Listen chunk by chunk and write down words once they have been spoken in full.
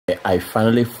I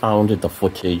finally found the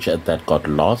footage that got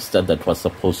lost that was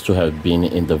supposed to have been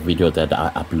in the video that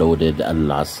I uploaded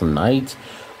last night.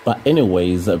 But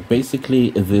anyways, basically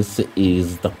this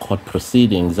is the court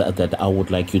proceedings that I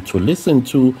would like you to listen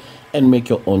to and make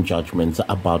your own judgments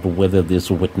about whether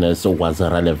this witness was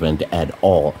relevant at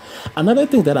all. Another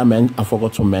thing that I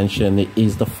forgot to mention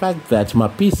is the fact that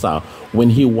Mapisa, when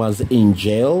he was in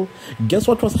jail, guess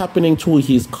what was happening to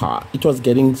his car? It was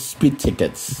getting speed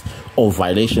tickets or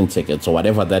violation tickets or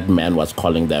whatever that man was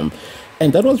calling them.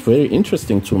 And that was very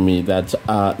interesting to me that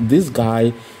this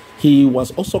guy, he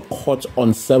was also caught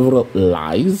on several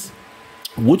lies,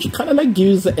 which kind of like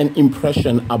gives an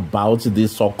impression about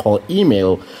this so-called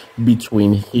email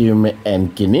between him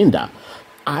and Gininda.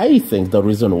 I think the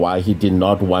reason why he did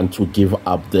not want to give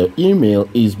up the email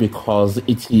is because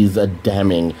it is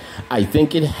damning. I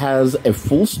think it has a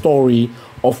full story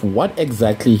of what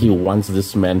exactly he wants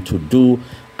this man to do.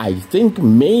 I think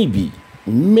maybe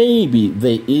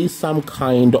there is some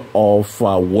kind of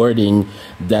wording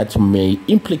that may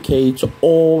implicate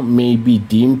or may be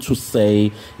deemed to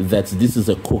say that this is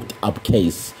a cooked up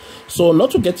case. So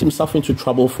not to get himself into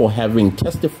trouble for having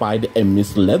testified and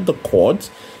misled the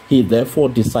court, he therefore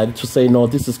decided to say, no,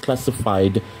 this is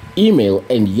classified email,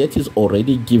 and yet he's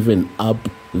already given up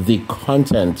the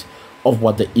content of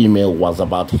what the email was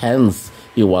about. Hence,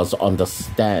 he was on the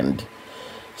stand.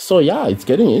 So yeah, it's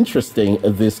getting interesting,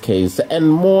 this case,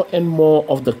 and more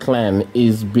of the clan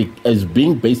is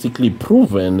being basically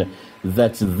proven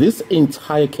that this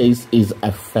entire case is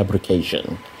a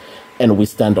fabrication, and we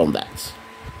stand on that.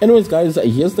 Anyways, guys,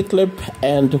 here's the clip,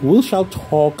 and we shall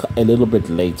talk a little bit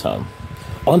later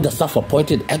on the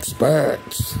self-appointed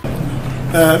experts.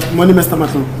 Morning, Mr.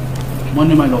 Matlou.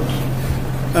 Morning, my lord.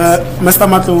 Mr.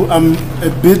 Matlou, I'm a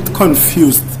bit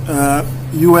confused.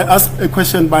 You were asked a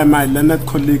question by my learned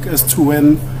colleague as to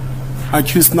when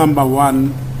accused number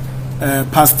 1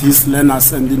 passed his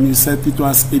learners, and then you said it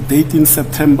was a date in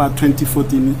September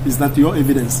 2014. Is that your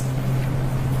evidence?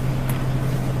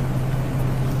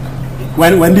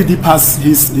 When did he pass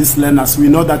his learners? We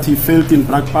know that he failed in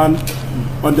Brakpan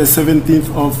on the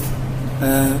 17th of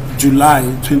July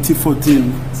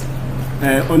 2014.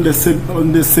 On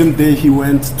the same day, he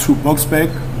went to Boksburg,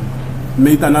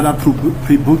 made another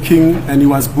pre-booking, and he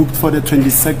was booked for the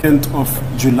 22nd of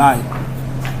July.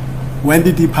 When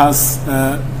did he pass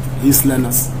his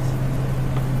learners?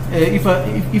 If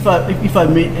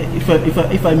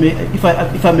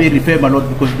I may refer, my lord,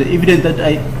 because the evidence that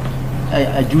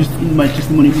I used in my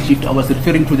testimony, which I was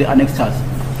referring to the annexures.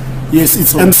 Yes,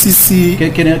 it's so MCC.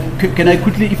 Can I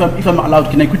quickly, if I'm allowed,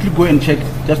 can I quickly go and check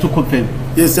just to confirm?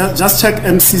 Yes, just check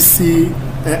MCC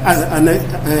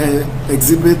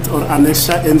exhibit or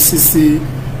annexure MCC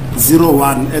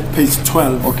 01 at page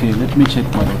 12. Okay, let me check,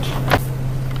 my lord.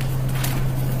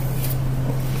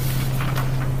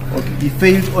 Okay, he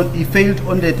failed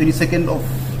on the 22nd of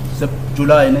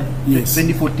July, yes,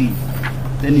 2014.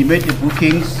 Then he made the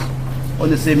bookings on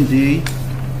the same day,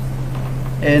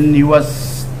 and he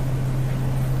was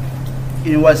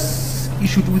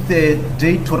issued with a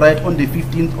date to write on the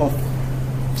 15th of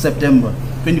September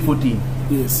 2014.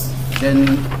 Yes.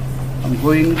 Then I'm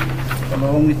going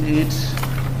along with it,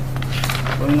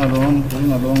 going along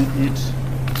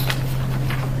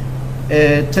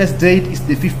it. Test date is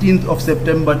the 15th of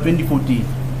September 2014.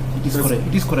 It is correct.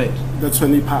 It is correct. That's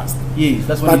when he passed. Yes,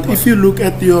 that's when but he passed. If you look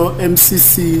at your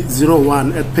MCC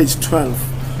 01 at page 12,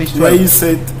 where you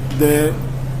said the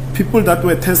people that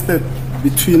were tested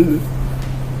between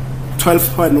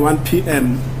 12:01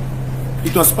 p.m.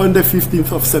 it was on the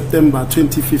 15th of September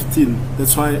 2015.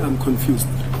 That's why I'm confused.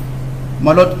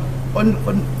 My lord, on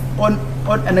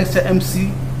annexure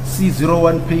MCC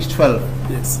 01 page 12.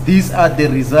 Yes. These are the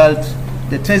results.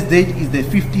 The test date is the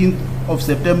 15th of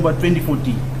September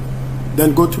 2014.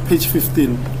 Then go to page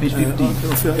 15. Page 15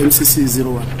 of your MCC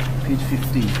 01. Page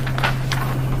 15.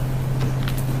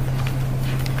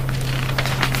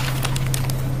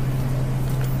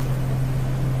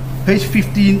 Page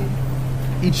 15,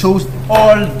 it shows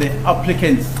all the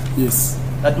applicants, yes,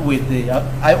 that were there.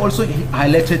 I also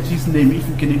highlighted his name, if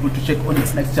you can able to check on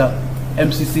its next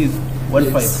MCCs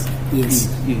 15. Yes. Yes.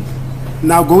 Yes.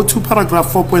 Now go to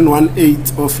paragraph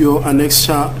 4.18 of your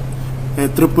annexure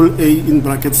AAA in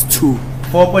brackets 2.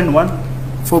 4.1?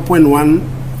 4.1.18.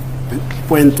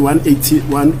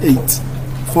 4.1.18.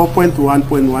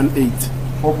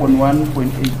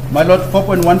 4.1.8. My lord,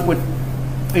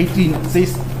 4.1.18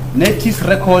 says Netis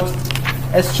records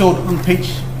as shown on page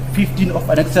 15 of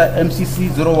annexure MCC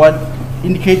 01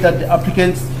 indicate that the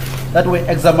applicants that were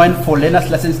examined for learner's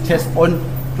license test on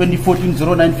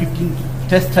 2014-09-15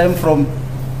 test time from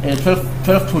 12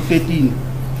 to 13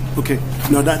 Okay,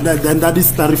 no, then that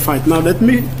is clarified. Now let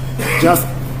me just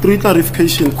 3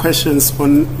 clarification questions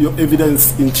on your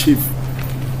evidence in chief.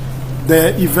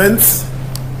 The events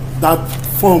that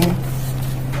form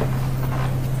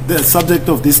the subject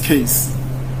of this case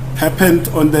happened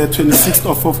on the 26th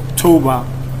of October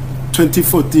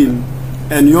 2014,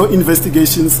 and your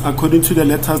investigations, according to the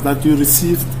letters that you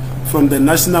received from the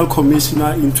National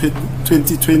Commissioner in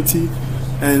 2020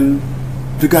 and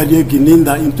Brigadier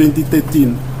Gininda in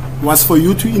 2013, was for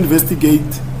you to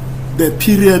investigate the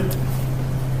period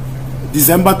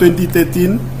December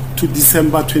 2013 to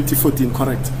December 2014,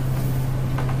 correct?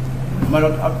 My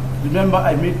Lord, remember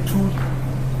I made two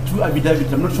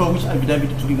affidavits. I'm not sure which affidavit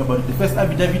you're talking about. The first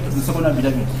affidavit or the second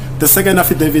affidavit? The second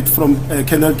affidavit from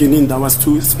Colonel Gininda was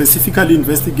to specifically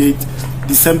investigate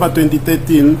December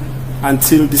 2013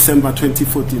 until December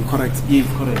 2014, correct? Yes,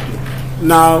 correct. Yes.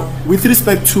 Now, with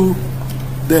respect to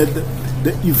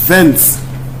the events,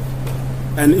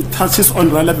 and it touches on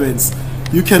relevance,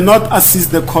 you cannot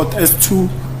assist the court as to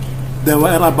the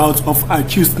whereabouts of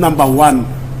accused number 1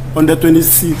 on the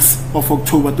 26th of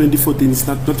October 2014. Is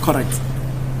that not correct?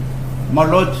 My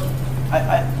Lord,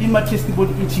 in my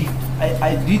testimony in chief,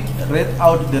 I did read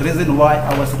out the reason why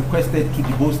I was requested to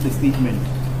divorce the statement.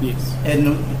 Yes. And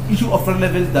the issue of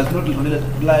relevance does not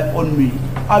rely on me.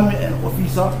 I'm an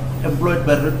officer employed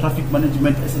by Road Traffic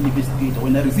Management as an investigator.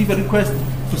 When I receive a request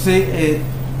to say,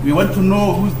 we want to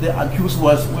know who the accused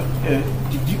was,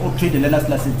 did you obtain the learner's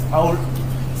license, I will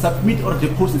submit or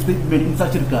depose a statement in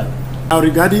such regard. Now,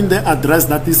 regarding the address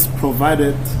that is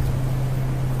provided,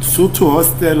 Soto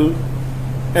Hostel,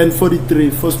 N43,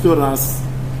 Fostoras,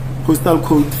 Postal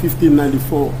Code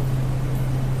 1594.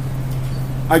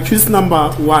 Accused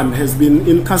number 1 has been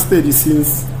in custody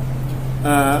since,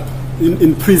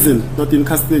 in prison, not in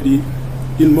custody,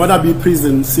 in Modabi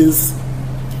prison since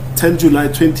 10 July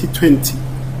 2020.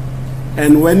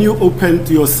 And when you opened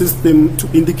your system to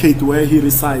indicate where he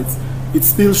resides, it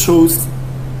still shows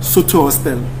Soto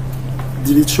Hostel.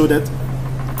 Did it show that?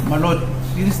 My Lord,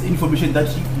 this is information that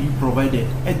he provided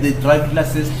at the driving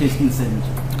license testing center.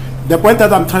 The point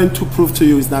that I'm trying to prove to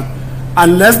you is that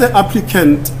unless the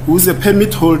applicant, who is a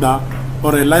permit holder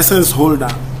or a license holder,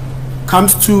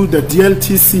 comes to the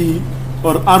DLTC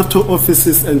or ARTO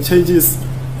offices and changes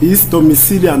his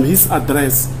domicilium, his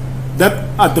address, that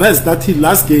address that he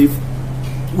last gave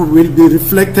will be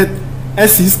reflected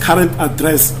as his current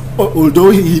address,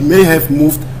 although he may have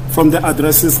moved from the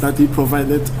addresses that he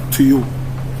provided to you.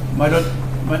 My Lord,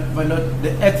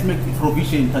 the Act makes a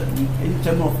provision that in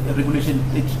terms of the regulation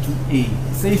 82A,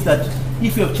 it says that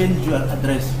if you have changed your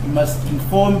address, you must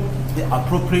inform the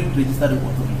appropriate registering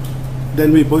authority.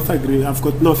 Then we both agree. I've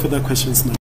got no further questions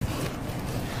now.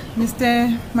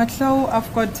 Mr. Matlou,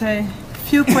 I've got a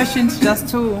few questions just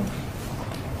to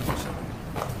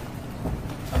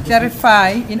clarify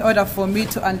in order for me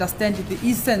to understand the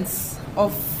essence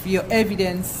of your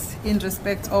evidence in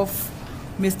respect of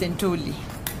Mr. Ntuli.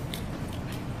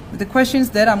 The questions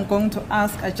that I'm going to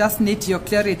ask, I just need your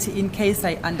clarity in case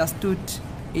I understood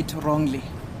it wrongly.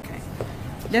 Okay.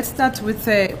 Let's start with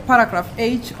paragraph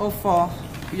H of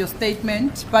your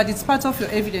statement, but it's part of your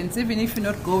evidence, even if you're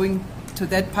not going to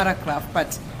that paragraph,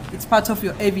 but it's part of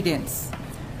your evidence,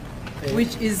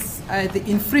 which is the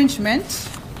infringement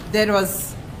that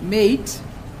was made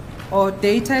or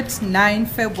dated 9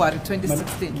 February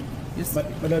 2016. But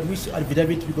which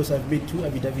affidavit? Because I've made 2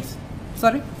 affidavits.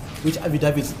 Sorry? Which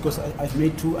affidavits? Because I've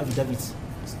made 2 affidavits.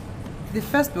 The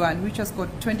first one, which has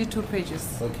got 22 pages.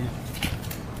 Okay.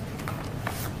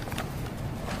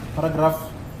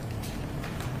 Paragraph?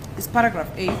 It's paragraph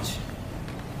H.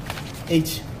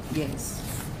 H? Yes.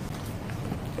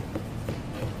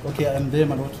 Okay, I'm there,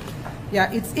 my Lord.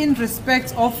 Yeah, it's in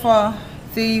respect of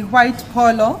the white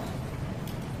Polo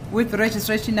with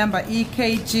registration number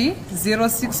EKG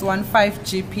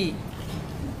 0615GP.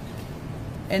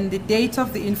 And the date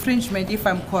of the infringement, if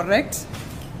I'm correct,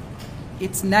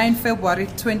 it's 9 February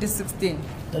 2016.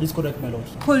 That is correct, my Lord.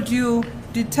 Could you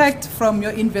detect from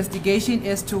your investigation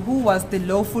as to who was the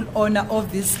lawful owner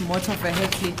of this motor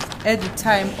vehicle at the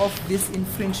time of this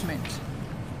infringement?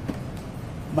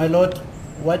 My Lord,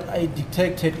 what I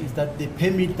detected is that the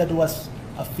permit that was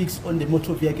affixed on the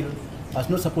motor vehicle was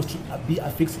not supposed to be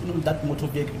affixed on that motor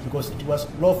vehicle because it was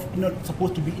not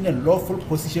supposed to be in a lawful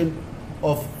position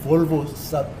of Volvo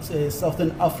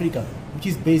Southern Africa, which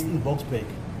is based in Boksburg.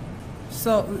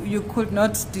 So you could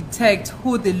not detect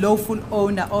who the lawful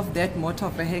owner of that motor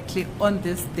vehicle on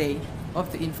this day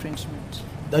of the infringement?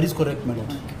 That is correct, my Lord.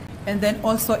 Okay. And then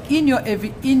also in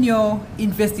your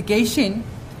investigation,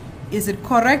 is it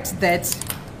correct that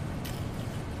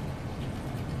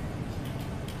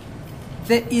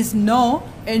there is no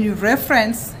any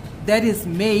reference that is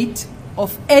made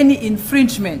of any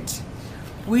infringement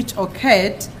which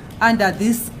occurred under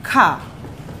this car,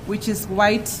 which is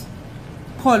white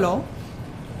Polo,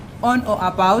 on or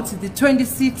about the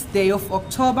 26th day of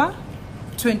October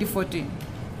 2014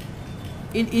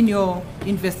 in your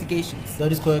investigations.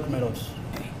 That is correct, my lord.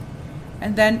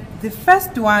 And then the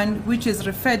first one, which is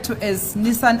referred to as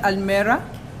Nissan Almera,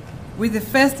 with the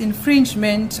first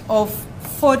infringement of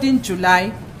 14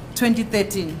 July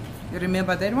 2013. You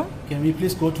remember that one? Can we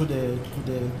please go to the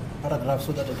paragraph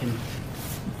so that I can...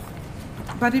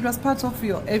 But it was part of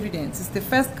your evidence. It's the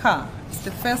first car. It's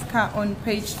the first car on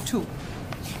page 2.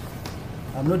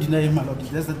 I'm not denying, my lord. It's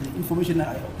just that the information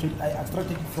I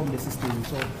extracted it from the system,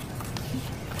 so...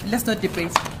 Let's not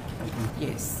debate. Okay.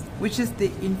 Yes. Which is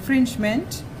the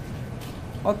infringement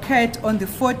occurred on the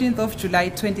 14th of July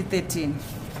 2013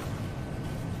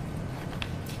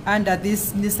 under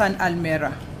this Nissan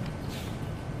Almera.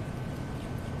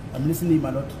 I'm listening,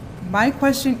 my lord. My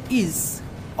question is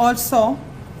also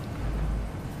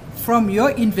from your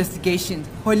investigation,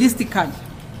 holistically,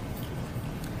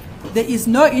 there is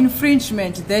no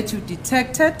infringement that you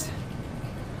detected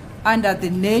under the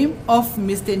name of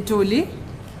Mr. Ntuli,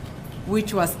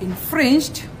 which was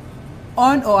infringed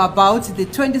on or about the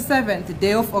 27th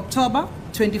day of October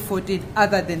 2014,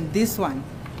 other than this one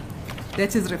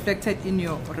that is reflected in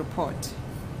your report.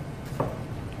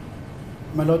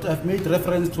 My lord, I've made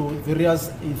reference to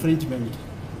various infringement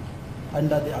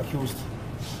under the accused.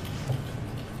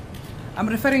 I'm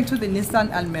referring to the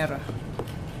Nissan Almera.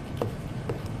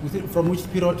 From which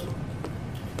period?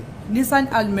 Nissan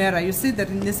Almera, you see the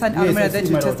Nissan Almera that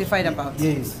you testified about?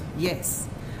 Yes. Yes.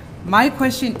 My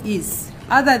question is,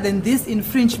 other than this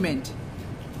infringement,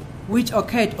 which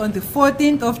occurred on the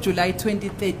 14th of July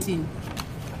 2013,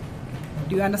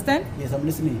 do you understand? Yes, I'm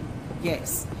listening.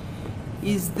 Yes.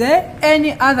 Is there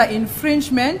any other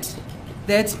infringement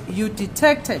that you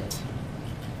detected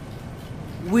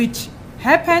which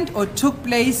happened or took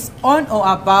place on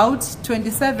or about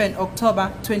 27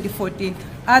 October 2014,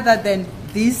 other than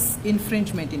this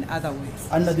infringement in other ways?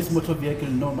 Under this motor vehicle,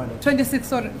 no, my lord.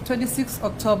 26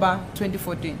 October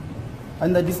 2014.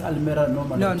 Under this Almera, no,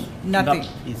 my No, lord. nothing. No,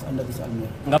 yes, under this Almera.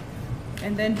 No.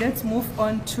 And then let's move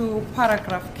on to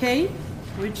paragraph K,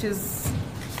 which is,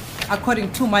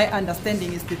 according to my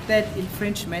understanding, is the third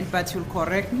infringement, but you'll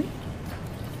correct me.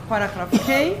 Paragraph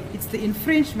K, it's the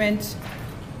infringement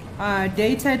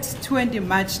dated 20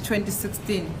 March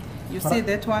 2016. You see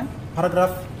that one?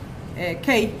 Paragraph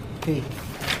K. K.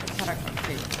 Paragraph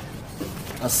K.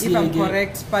 I see If I'm again.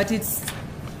 correct, but it's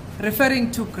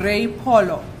referring to grey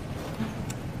Polo.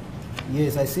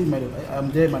 Yes, I see, my lord.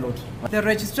 I'm there, my lord. The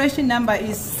registration number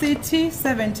is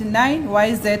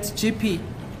CT79YZGP.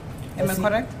 Am I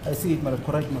correct? I see it, my lord.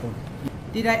 Correct, my lord.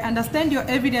 Did I understand your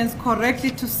evidence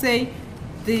correctly to say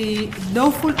the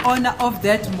lawful owner of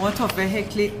that motor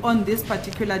vehicle on this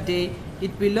particular day,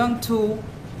 it belonged to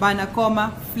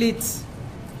Banakoma Fleet?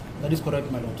 That is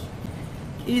correct, my lord.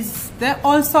 Is there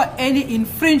also any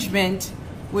infringement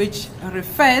which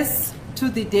refers to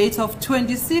the date of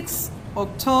 26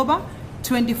 October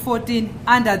 2014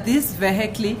 under this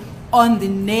vehicle on the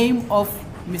name of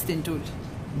Mr. Ntuli?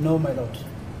 No, my lord.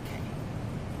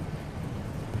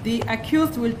 The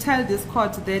accused will tell this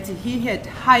court that he had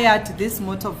hired this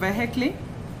motor vehicle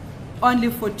only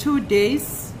for 2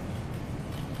 days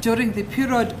during the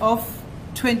period of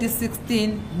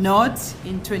 2016, not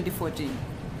in 2014.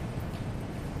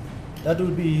 That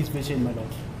will be his version, my lord.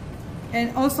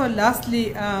 And also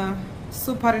lastly,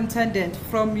 Superintendent,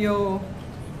 from your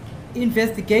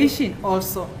investigation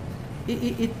also,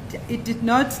 it did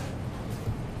not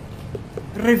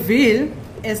reveal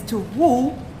as to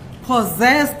who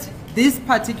possessed this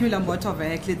particular motor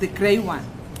vehicle, the grey one,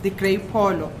 the grey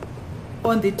Polo,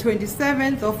 on the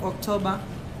 27th of October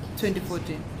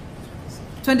 2014,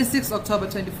 26 October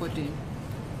 2014,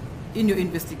 in your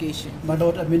investigation. My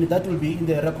lord, I mean, that will be in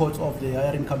the records of the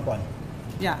hiring company.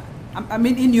 Yeah, I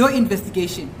mean in your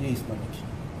investigation. Yes, my lord.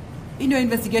 In your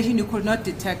investigation, you could not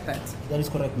detect that. That is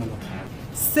correct, my lord.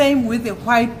 Same with the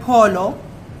white Polo.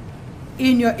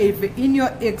 In your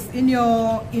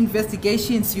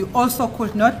investigations, you also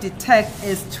could not detect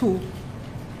as to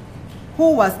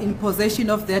who was in possession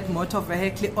of that motor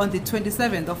vehicle on the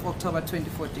 27th of October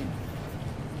 2014.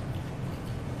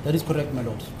 That is correct, my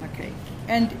lord. Okay.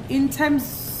 And in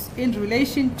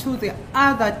relation to the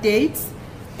other dates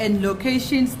and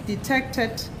locations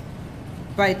detected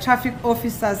by traffic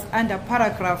officers under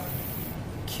paragraph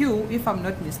Q, if I'm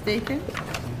not mistaken,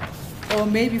 or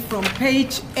maybe from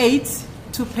page 8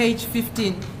 to page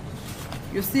 15,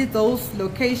 You see those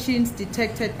locations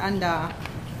detected under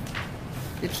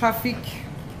the traffic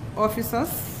officers?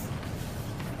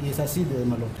 Yes, I see them,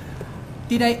 my lord.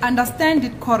 Did I understand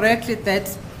it correctly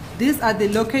that these are the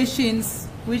locations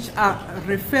which are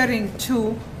referring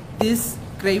to this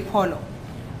grey polo?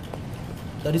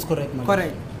 That is correct, my lord.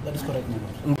 Correct. That is correct, my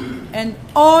lord. And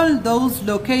all those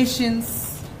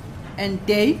locations and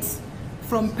dates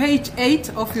from page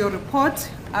 8 of your report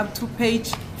up to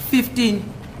page 15,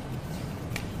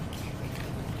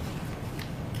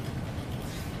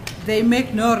 they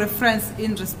make no reference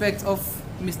in respect of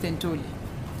Mr. Ntuli.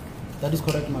 That is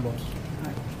correct, my lord.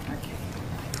 Okay.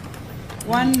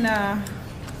 One,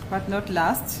 but not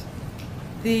last,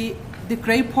 the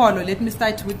grey polo. Let me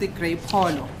start with the grey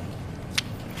polo.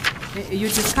 You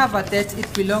discovered that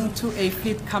it belonged to a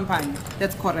fleet company.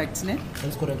 That's correct, ne?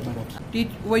 That's correct, my lord.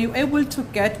 Were you able to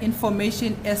get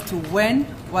information as to when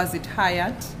was it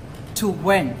hired to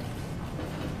when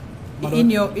in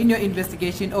your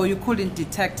investigation, or you couldn't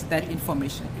detect that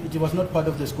information? It was not part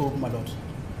of the scope, my lord.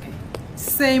 Okay.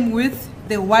 Same with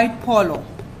the white polo.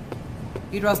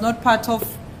 It was not part of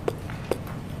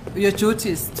your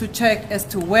duties to check as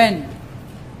to when,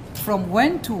 from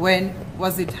when to when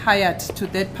was it hired to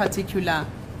that particular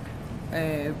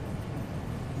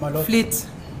My lord, fleet?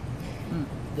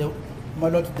 my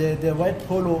lord, the white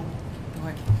polo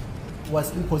Right.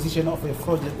 was in position of a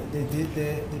fraud.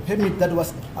 The permit that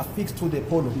was affixed to the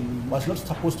polo was not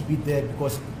supposed to be there,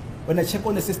 because when I check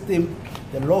on the system,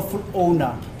 the lawful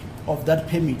owner of that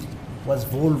permit was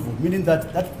Volvo, meaning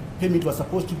that that permit was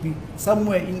supposed to be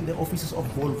somewhere in the offices of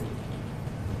Volvo.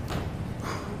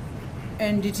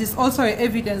 And it is also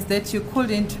evidence that you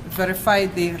couldn't verify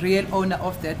the real owner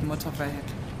of that motor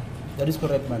vehicle. That is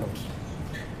correct, my lord.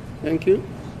 Thank you.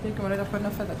 Thank you, Morena, for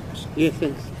no further questions. Yes,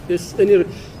 thanks. Is any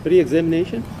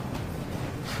re-examination?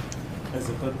 As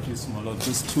a third, please, my lord,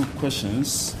 just two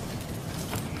questions.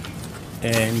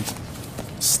 And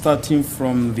starting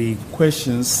from the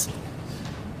questions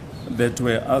that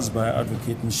were asked by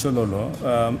Advocate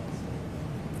Mshololo,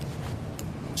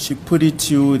 she put it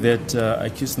to you that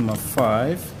accused number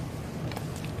 5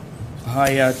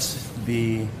 hired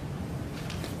the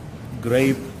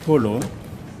grey polo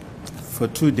for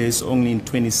 2 days only in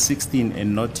 2016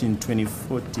 and not in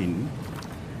 2014.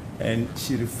 And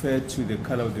she referred to the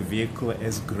color of the vehicle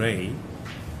as grey,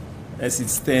 as it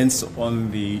stands on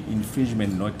the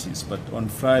infringement notice. But on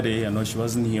Friday, I know she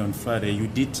wasn't here on Friday, you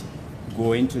did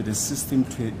go into the system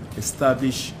to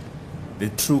establish the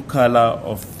true color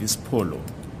of this polo.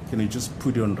 Can you just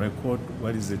put it on record?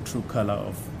 What is the true color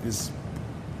of this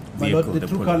My vehicle? lord, the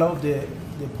true color of the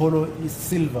polo is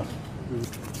silver.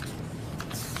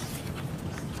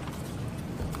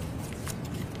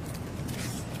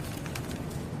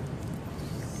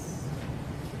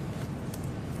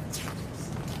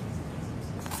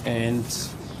 And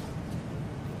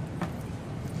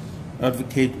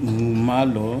Advocate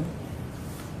Ngumalo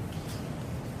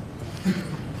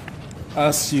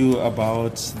asked you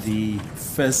about the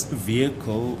first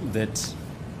vehicle that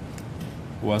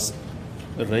was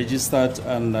registered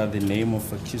under the name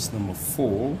of accused number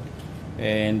 4,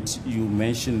 and you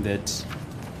mentioned that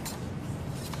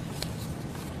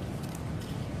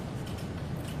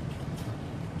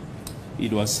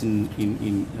it was in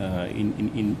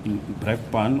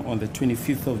Brakpan on the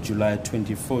 25th of July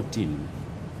 2014.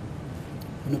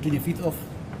 On the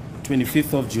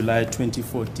 25th of July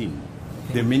 2014.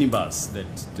 The minibus that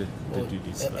you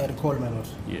described. I recall, my lord.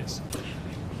 Yes.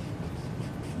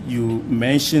 You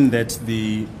mentioned that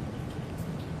the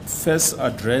first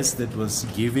address that was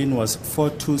given was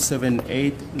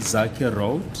 4278 Zakia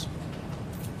Road.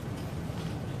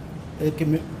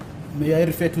 May I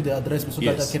refer to the address so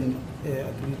Yes. that I can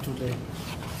agree to the...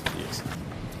 Yes.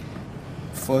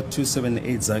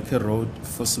 4278 Zakia Road,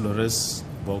 Vosloorus,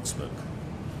 Boksburg.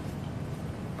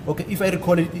 Okay, if I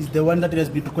recall, it is the one that has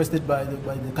been requested by the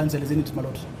council, isn't it, my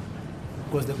lord?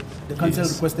 Because the council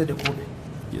Yes. requested a copy.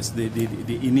 Yes,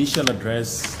 the initial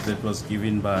address that was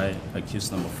given by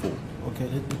accused number 4. Okay,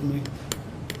 let me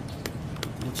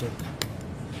check.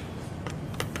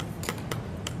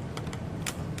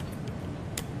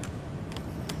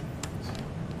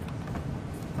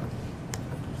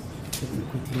 Let me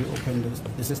quickly open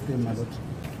the system, my lord.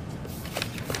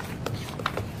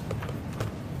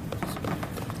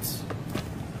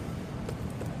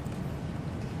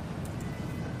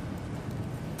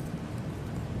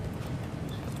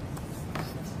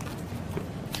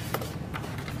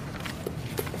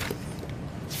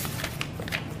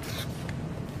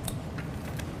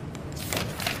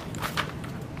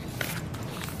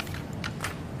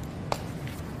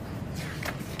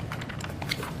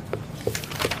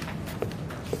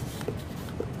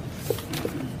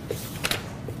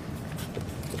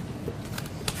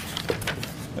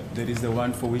 There is the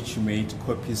one for which you made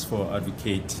copies for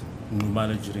Advocate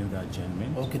Numalo during the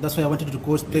adjournment. Okay, that's why I wanted to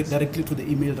go straight directly to the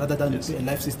email rather than to a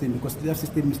live system, because the live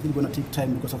system is still going to take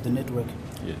time because of the network.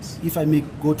 Yes. If I may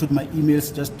go to my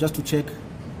emails just to check.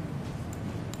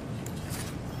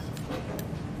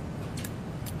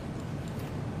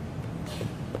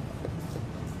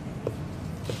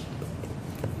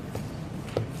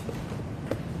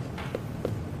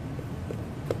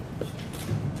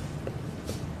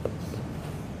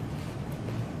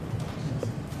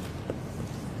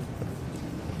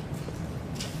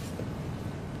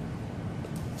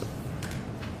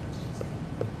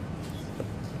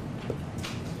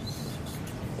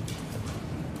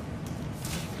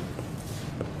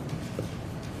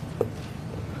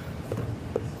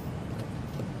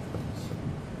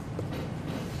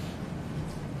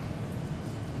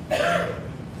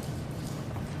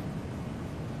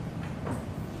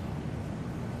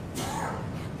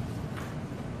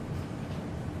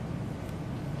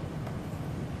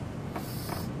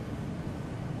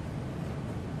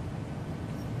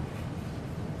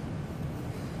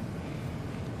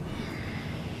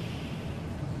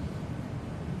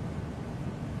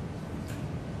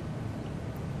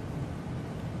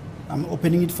 I'm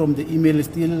opening it from the email,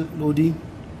 still loading.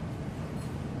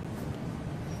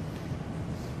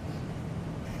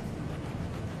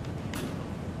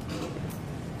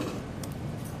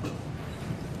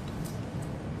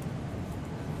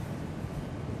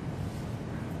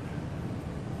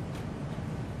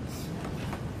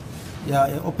 Yeah,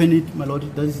 I open it, my lord.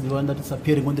 That is the one that is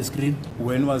appearing on the screen.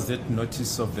 When was that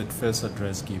notice of that first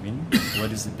address given?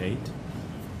 What is the date?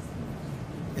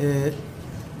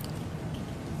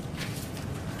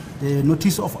 The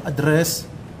notice of address,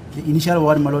 the initial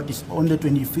one, my lord, is on the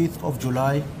 25th of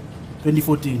July,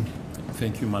 2014.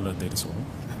 Thank you, my lord. That is all.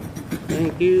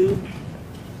 Thank you.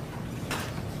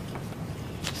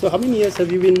 So how many years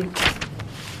have you been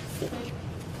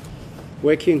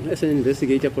working as an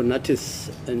investigator for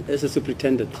NATIS and as a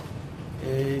superintendent?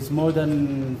 It's more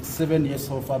than 7 years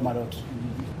so far, my lord.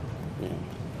 Yeah.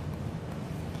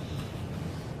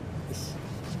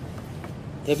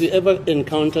 Have you ever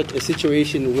encountered a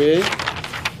situation where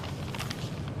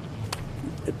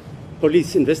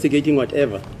police investigating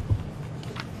whatever,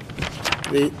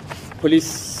 the police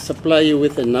supply you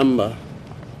with a number,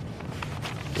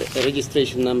 a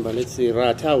registration number, let's say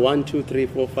RATA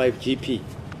 12345GP,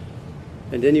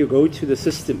 and then you go to the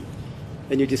system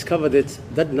and you discover that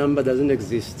that number doesn't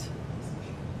exist?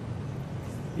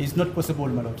 It's not possible,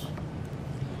 my lord.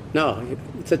 Now,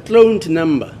 it's a cloned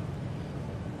number.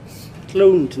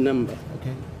 Cloned number.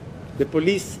 Okay. The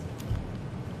police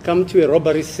come to a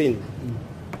robbery scene.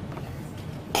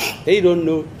 They don't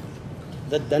know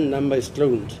that that number is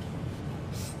cloned.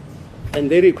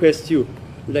 And they request you,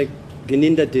 like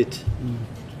Geninda did,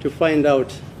 to find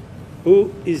out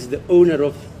who is the owner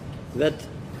of that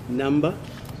number,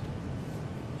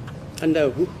 under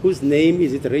whose name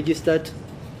is it registered,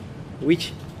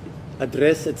 which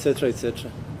address, etc., etc.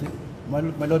 My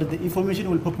lord, the information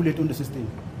will populate on the system.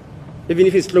 Even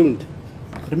if it's cloned.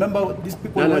 Remember, these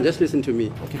people... No, just listen to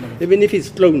me. Okay, my lord. Even if it's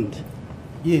cloned.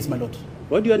 Yes, my lord.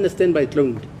 What do you understand by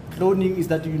cloned? Cloning is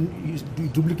that you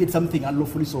duplicate something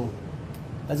unlawfully so.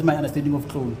 That's my understanding of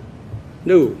clone.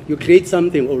 No, you create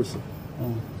something also.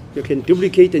 Oh. You can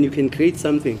duplicate and you can create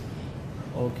something.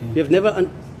 Okay. You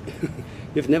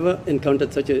have never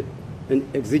encountered such an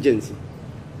exigency.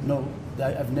 No,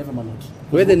 I've never, my lord.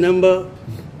 Where the number,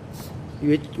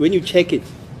 when you check it,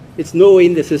 it's nowhere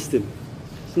in the system.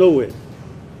 It's nowhere.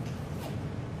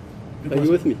 Are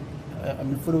you with me?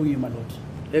 I'm following you, my lord.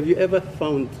 Have you ever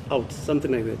found out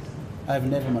something like that? I've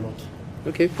never, my lord.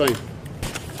 Okay, fine.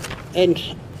 And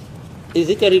is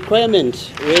it a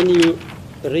requirement when you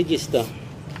register?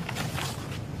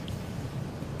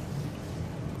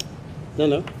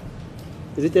 No.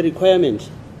 Is it a requirement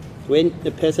when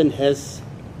a person has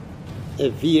a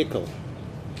vehicle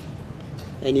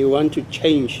and you want to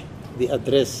change the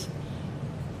address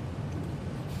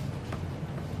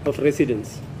of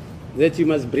residence, that you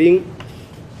must bring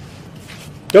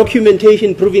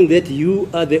documentation proving that you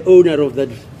are the owner of that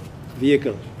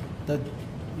vehicle? That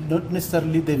not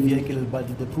necessarily the vehicle,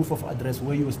 but the proof of address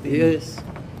where you stay. Yes.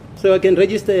 So I can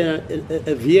register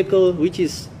a vehicle which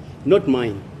is not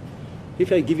mine.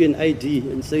 If I give you an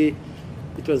ID and say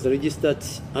it was registered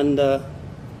under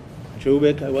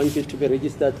Joburg, I want it to be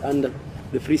registered under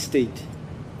the Free State.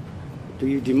 Do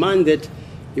you demand that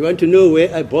you want to know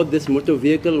where I bought this motor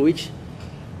vehicle, which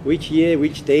year,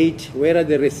 which date, where are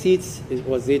the receipts?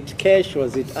 Was it cash?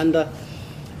 Was it under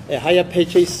a hire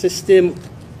purchase system?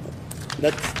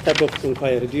 That type of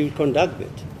inquiry. Do you conduct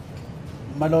that?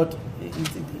 My Lord,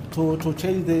 to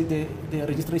change the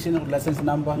registration or license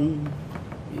number,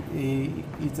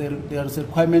 there is a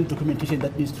requirement documentation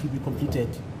that needs to be completed.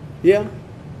 Yeah.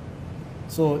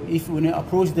 So if when you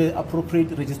approach the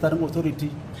appropriate registering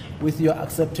authority with your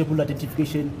acceptable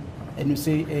identification and you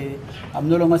say, I'm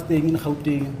no longer staying in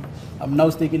Gauteng, I'm now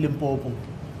staying in Limpopo,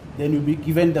 then you'll be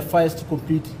given the files to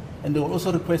complete, and they will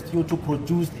also request you to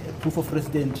produce a proof of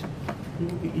residence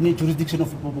in a jurisdiction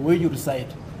of where you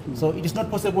reside. So it is not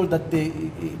possible that the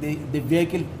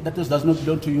vehicle that does not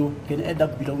belong to you can end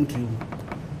up belonging to you.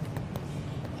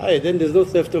 Aye, then there's no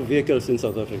theft of vehicles in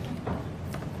South Africa.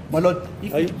 My Lord,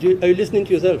 if Are you listening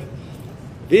to yourself?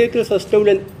 Vehicles are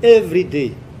stolen every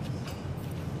day.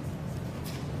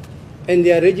 And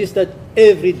they are registered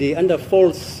every day under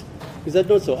false, is that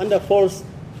not so? Under false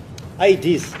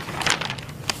IDs.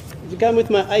 If you come with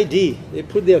my ID, they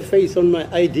put their face on my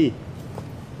ID.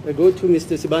 I go to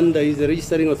Mr. Sibanda, he's the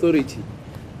registering authority.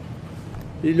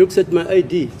 He looks at my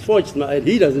ID, forged my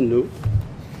ID, he doesn't know.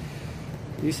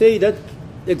 You say that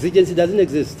exigency doesn't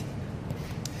exist.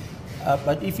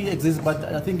 but if it exists, but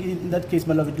I think in that case,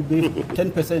 my Lord, it will be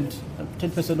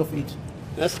 10% of it.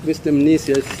 Ask Mr.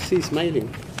 Mnisi, he's smiling.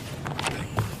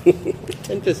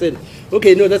 10%.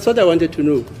 Okay, no, that's what I wanted to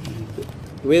know.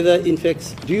 Whether, in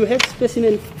fact, do you have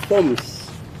specimen forms?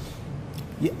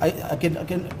 Yeah, I can.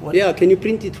 What? Yeah, can you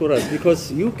print it for us?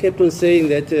 Because you kept on saying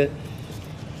that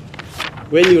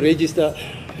when you register,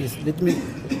 Yes, let me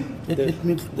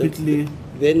quickly.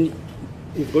 then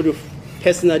you've got to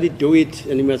personally do it,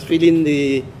 and you must fill in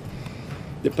the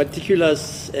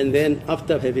particulars, and then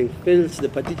after having filled the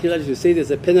particulars, you say there's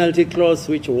a penalty clause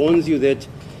which warns you that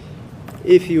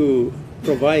if you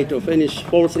provide or furnish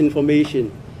false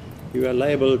information, you are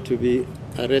liable to be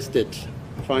arrested,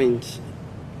 fined,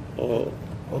 or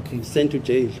sent to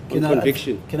jail on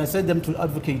conviction. Can I send them to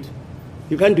advocate?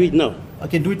 You can't do it now. I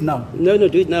can do it now. No,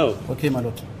 do it now. Okay, my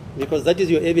Lord. Because that is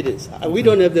your evidence. We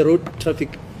don't have the Road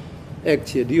Traffic Act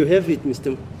here. Do you have it,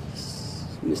 Mr.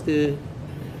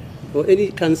 or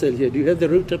any council here? Do you have the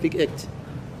Road Traffic Act?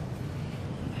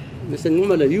 Mr.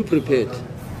 Ngumala, you prepared.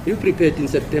 You prepared in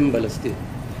September last year.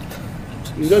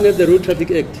 You don't have the Road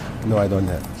Traffic Act. No, I don't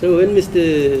have. So when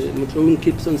Mr. Matlou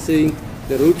keeps on saying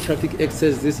the Road Traffic Act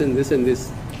says this and this and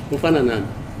this, mufana nani?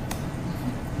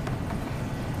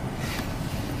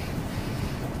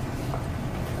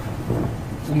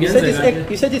 You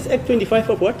said it's Act 25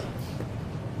 of what?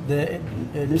 The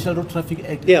National Road Traffic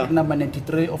Act, Yeah. number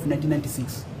 93 of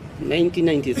 1996.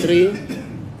 1993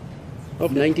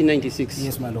 of 1996.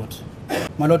 Yes, my Lord.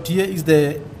 My Lord, here is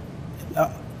the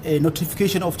a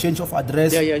notification of change of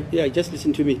address. Yeah, just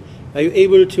listen to me. Are you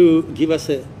able to give us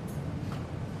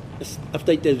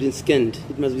after it has been scanned,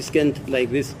 it must be scanned like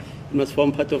this, it must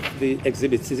form part of the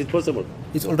exhibits. Is it possible?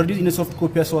 It's already in a soft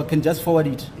copy, so I can just forward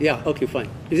it. Yeah, okay, fine.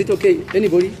 Is it okay?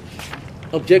 Anybody?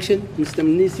 Objection? Mr.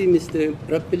 Mnisi, Mr.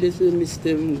 Rapelese,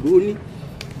 Mr. Nguni,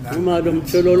 Madam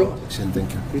Mshololo?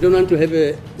 Thank you. You don't want to have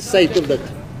a sight of that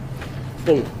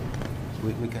form?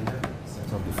 We can have a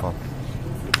set of the form.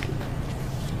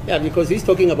 Yeah, because he's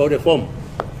talking about a form.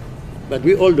 But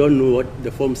we all don't know what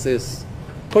the form says.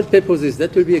 Court purposes,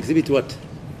 that will be exhibit what?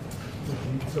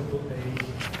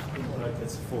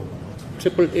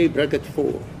 AAA bracket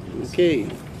 4. Okay.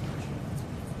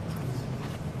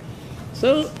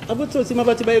 So, what are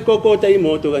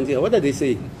they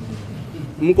saying?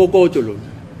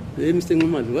 Mr.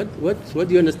 Nguman, what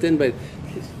do you understand by it?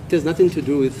 It has nothing to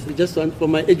do with, just for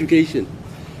my education.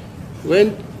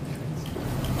 When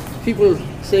people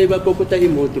say Bakokota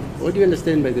Imoto, what do you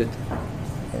understand by that?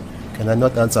 Can I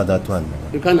not answer that one?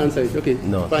 You can't answer it, okay?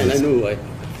 No. Fine, Please. I know why.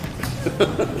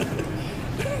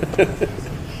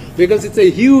 Because it's a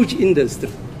huge industry.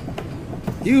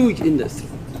 Huge industry.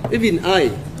 Even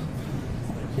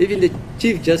the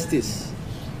Chief Justice,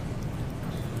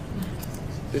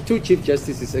 the two Chief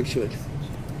Justices actually,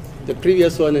 the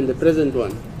previous one and the present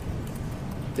one,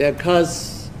 their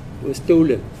cars were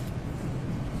stolen.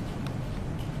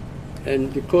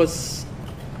 And because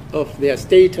of their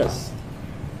status,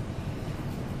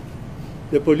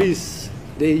 the police,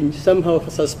 they somehow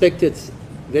suspected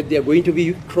that they are going to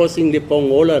be crossing the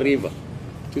Pongola River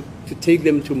to take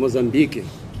them to Mozambique.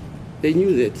 They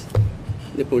knew that,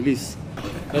 the police.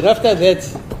 And after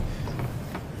that,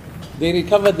 they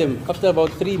recovered them after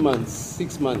about 3 months,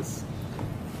 6 months.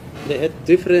 They had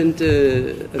different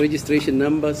registration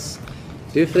numbers,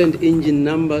 different engine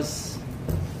numbers.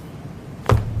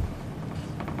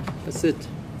 That's it.